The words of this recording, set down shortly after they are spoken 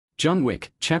John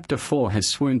Wick, Chapter 4 has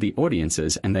swooned the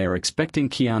audiences and they are expecting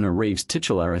Keanu Reeves'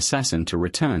 titular assassin to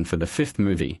return for the fifth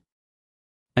movie.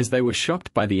 As they were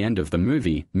shocked by the end of the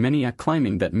movie, many are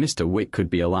claiming that Mr Wick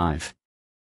could be alive.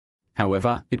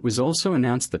 However, it was also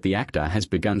announced that the actor has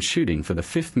begun shooting for the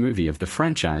fifth movie of the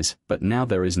franchise, but now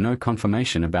there is no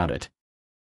confirmation about it.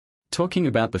 Talking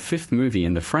about the fifth movie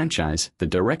in the franchise, the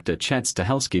director Chad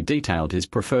Stahelski detailed his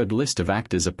preferred list of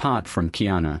actors apart from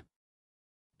Keanu.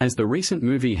 As the recent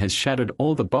movie has shattered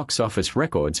all the box office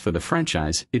records for the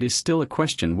franchise, it is still a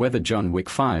question whether John Wick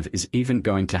 5 is even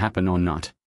going to happen or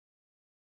not.